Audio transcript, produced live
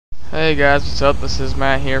Hey guys, what's up? This is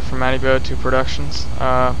Matt here from Mattybo2 Productions.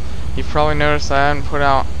 You've probably noticed I haven't put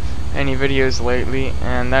out any videos lately,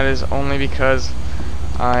 and that is only because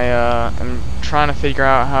I am trying to figure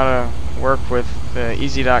out how to work with the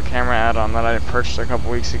EZDOK Camera add-on that I purchased a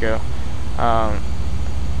couple weeks ago.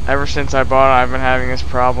 Ever since I bought it, I've been having this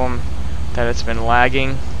problem that it's been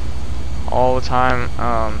lagging all the time.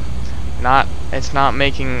 It's not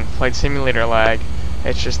making Flight Simulator lag,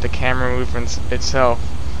 it's just the camera movements itself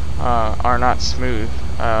are not smooth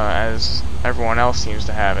as everyone else seems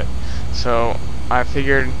to have it. So I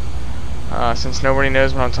figured, since nobody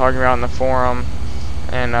knows what I'm talking about in the forum,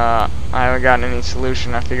 and I haven't gotten any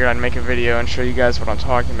solution, I figured I'd make a video and show you guys what I'm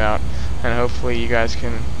talking about, and hopefully you guys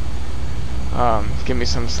can give me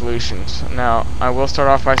some solutions. Now, I will start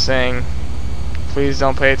off by saying, please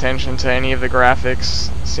don't pay attention to any of the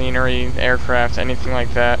graphics, scenery, aircraft, anything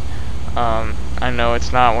like that. I know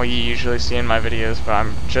it's not what you usually see in my videos, but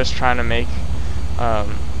I'm just trying to make a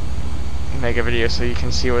video so you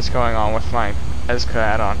can see what's going on with my EZCA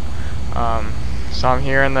add-on. So I'm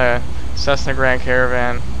here in the Cessna Grand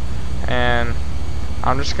Caravan, and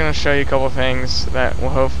I'm just going to show you a couple things that will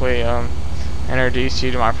hopefully introduce you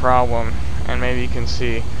to my problem, and maybe you can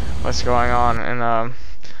see what's going on. And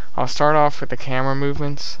I'll start off with the camera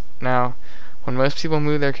movements. Now, when most people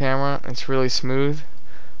move their camera, it's really smooth.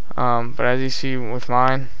 But as you see with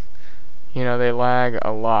mine, you know, they lag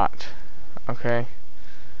a lot. Okay?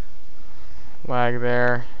 Lag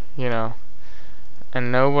there, you know.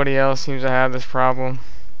 And nobody else seems to have this problem.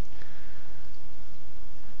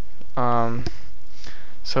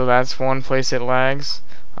 So that's one place it lags.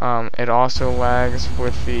 It also lags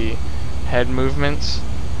with the head movements,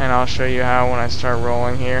 and I'll show you how when I start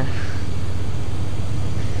rolling here.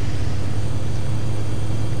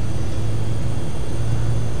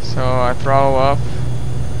 So I throttle up,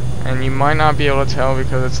 and you might not be able to tell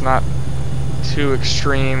because it's not too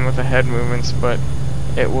extreme with the head movements, but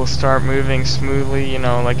it will start moving smoothly, you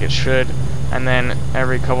know, like it should, and then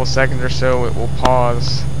every couple seconds or so it will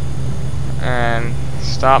pause and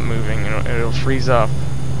stop moving, and it'll freeze up.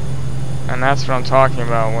 And that's what I'm talking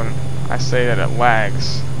about when I say that it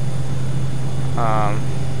lags.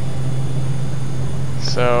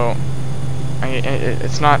 So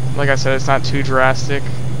it's not, like I said, it's not too drastic,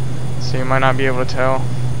 so you might not be able to tell.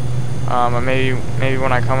 But maybe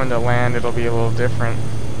when I come into land, it'll be a little different.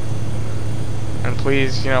 And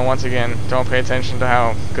please, you know, once again, don't pay attention to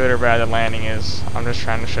how good or bad the landing is. I'm just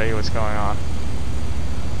trying to show you what's going on.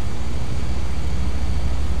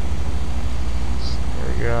 So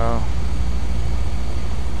here we go.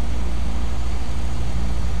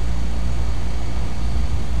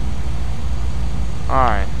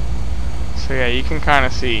 Alright. So yeah, you can kind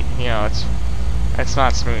of see, you know, it's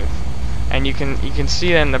not smooth. And you can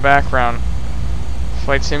see in the background,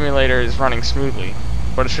 Flight Simulator is running smoothly,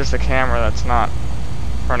 but it's just the camera that's not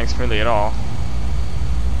running smoothly at all.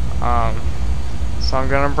 So I'm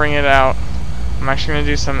gonna bring it out. I'm actually gonna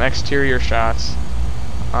do some exterior shots,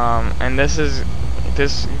 and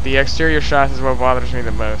the exterior shots is what bothers me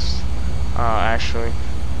the most, actually.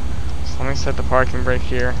 So let me set the parking brake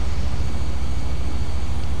here,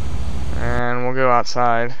 and we'll go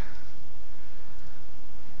outside.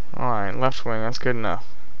 Alright, left wing, that's good enough.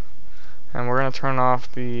 And we're going to turn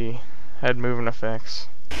off the head movement effects.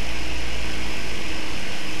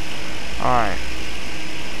 Alright.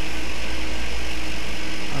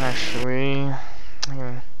 Actually,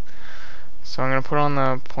 so I'm going to put on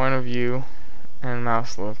the point of view and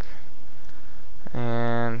mouse look.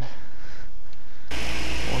 And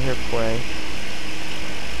we'll hit play.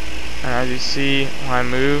 And as you see, when I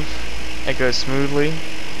move, it goes smoothly,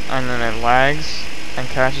 and then it lags and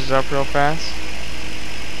catches up real fast.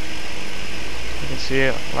 You can see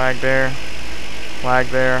it, lag there, lag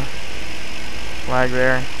there, lag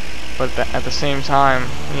there. But at the same time,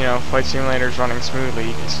 you know, Flight Simulator is running smoothly.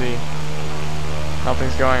 You can see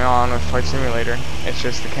nothing's going on with Flight Simulator. It's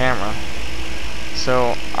just the camera.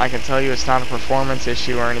 So I can tell you it's not a performance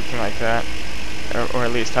issue or anything like that, or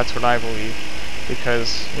at least that's what I believe,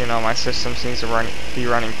 because, you know, my system seems to be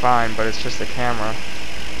running fine, but it's just the camera.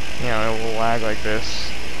 You know, it will lag like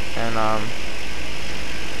this. And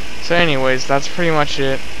so anyways, that's pretty much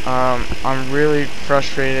it. I'm really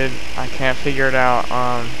frustrated. I can't figure it out.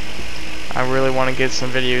 I really want to get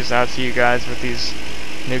some videos out to you guys with these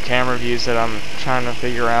new camera views that I'm trying to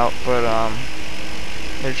figure out, but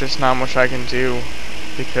there's just not much I can do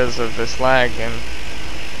because of this lag. And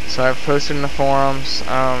so I've posted in the forums,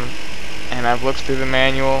 and I've looked through the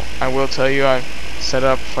manual. I will tell you, I've set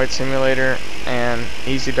up Flight Simulator and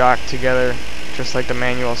EZDOK together, just like the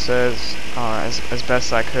manual says, as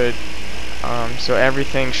best I could. So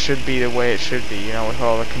everything should be the way it should be, you know, with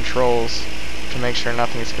all the controls to make sure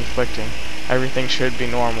nothing is conflicting. Everything should be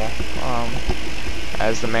normal,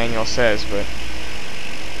 as the manual says, but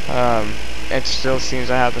it still seems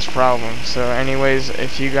to have this problem. So anyways,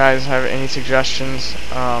 if you guys have any suggestions,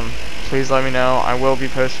 please let me know. I will be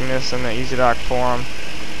posting this in the EZDOK forum,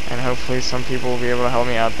 and hopefully some people will be able to help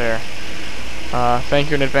me out there. Thank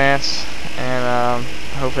you in advance, and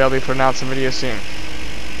hopefully I'll be putting out some videos soon.